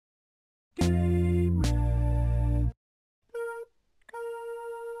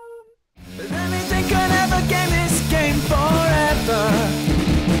Anything could ever game this game forever.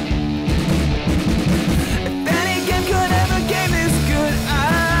 If any game could ever game this good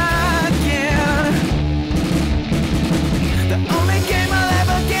again. The only game I'll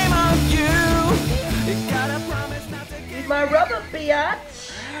ever game on you. You gotta promise not to give My rubber,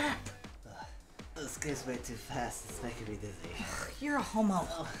 biatch. This game's way too fast. It's making me dizzy. You're a homo.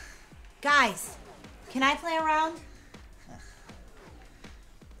 Guys, can I play around?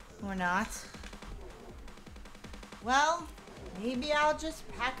 Or not? Well, maybe I'll just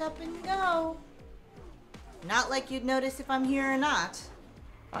pack up and go. Not like you'd notice if I'm here or not.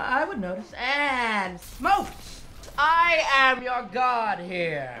 I would notice. And smoked! I am your god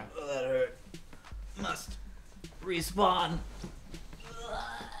here. Oh, that hurt. Must respawn.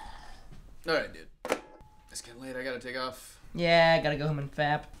 Alright, dude. It's getting late. I gotta take off. Yeah, I gotta go home and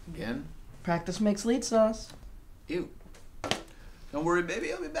fap. Again? Practice makes Leetsauce. Ew. Don't worry,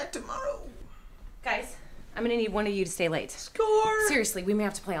 baby. I'll be back tomorrow. Guys, I'm gonna need one of you to stay late. Score! Seriously, we may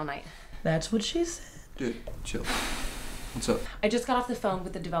have to play all night. That's what she said. Dude, chill. What's up? I just got off the phone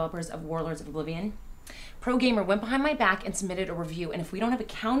with the developers of Warlords of Oblivion. Pro Gamer went behind my back and submitted a review, and if we don't have a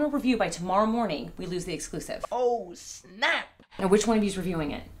counter review by tomorrow morning, we lose the exclusive. Oh, snap! Now, which one of you is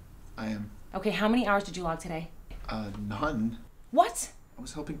reviewing it? I am. Okay, how many hours did you log today? None. What? I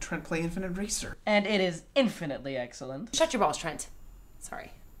was helping Trent play Infinite Racer. And it is infinitely excellent. Shut your balls, Trent.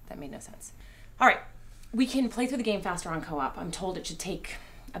 Sorry, that made no sense. All right, we can play through the game faster on co-op. I'm told it should take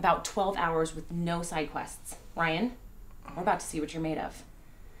about 12 hours with no side quests. Ryan, we're about to see what you're made of.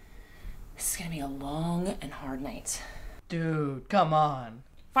 This is gonna be a long and hard night. Dude, come on.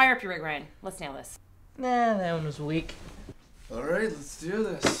 Fire up your rig, Ryan. Let's nail this. Nah, that one was weak. Alright, let's do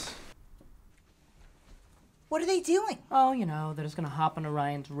this. What are they doing? Oh, you know, they're just gonna hop on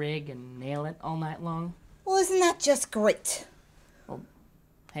Orion's rig and nail it all night long. Well, isn't that just great?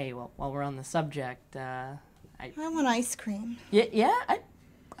 Hey, well, while we're on the subject, I want ice cream. yeah,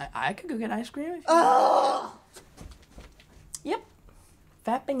 I could go get ice cream. If Oh! Yep,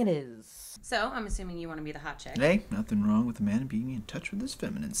 fapping it is. So, I'm assuming you want to be the hot chick. Hey, nothing wrong with a man being in touch with his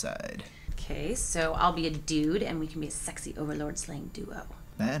feminine side. Okay, so I'll be a dude and we can be a sexy overlord slaying duo.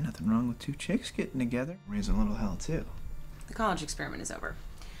 Nothing wrong with two chicks getting together. Raising a little hell, too. The college experiment is over.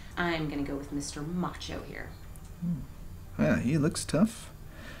 I'm gonna go with Mr. Macho here. Yeah, he looks tough.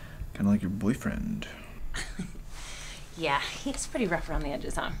 Kind of like your boyfriend. Yeah, he's pretty rough around the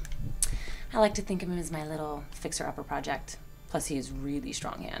edges, huh? I like to think of him as my little fixer-upper project. Plus, he has really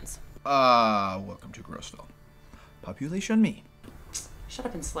strong hands. Welcome to Grossville. Population me. Shut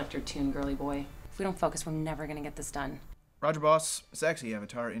up and select your tune, girly boy. If we don't focus, we're never gonna get this done. Roger, boss. Sexy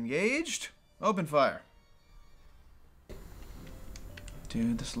avatar engaged. Open fire.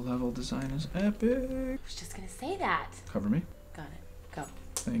 Dude, this level design is epic. I was just gonna say that. Cover me. Got it. Go.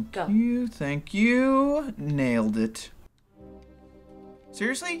 Thank Go. you, thank you. Nailed it.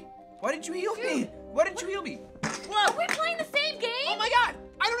 Seriously? Why didn't you heal me? Why didn't you heal me? Whoa, we're playing the same game? Oh my god!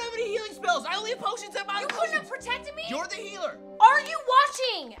 I don't have any healing spells! I only have potions and You couldn't have protected me? You're the healer. Are you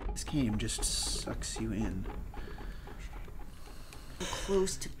watching? This game just sucks you in.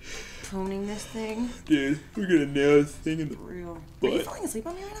 Close to pruning this thing. Dude, we're gonna nail this thing in the Real. butt. Are you falling asleep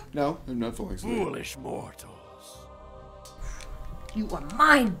on me right now? No, I'm not falling asleep. Foolish mortals. You are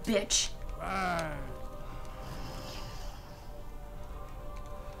mine, bitch.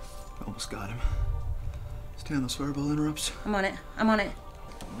 Almost got him. Stay on those fireball interrupts. I'm on it. I'm on it.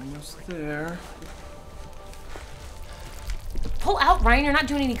 Almost there. Pull out, Ryan. You're not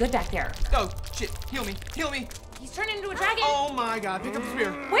doing any good back there. Oh, shit. Heal me. Heal me. He's turning into a dragon. Oh my god. Pick up the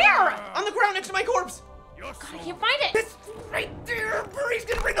spear. Where? On the ground next to my corpse. God, I can't find it. It's right there. He's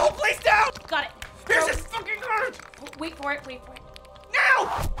gonna bring the whole place down. Got it. Here's Throw- his fucking heart. Wait for it. Wait for it.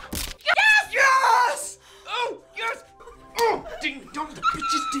 Now. Yes! Yes! Oh, yes! Oh, ding dong, the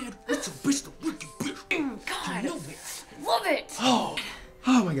bitch is dead. It's a bitch, the wicked bitch. God, You know this. love it. Oh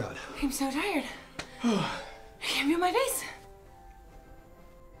my god. I'm so tired. I can't feel my face.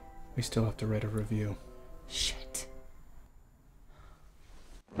 We still have to write a review. Shit.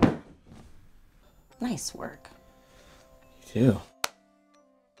 Nice work. You too.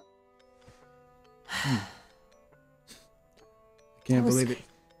 I can't believe it.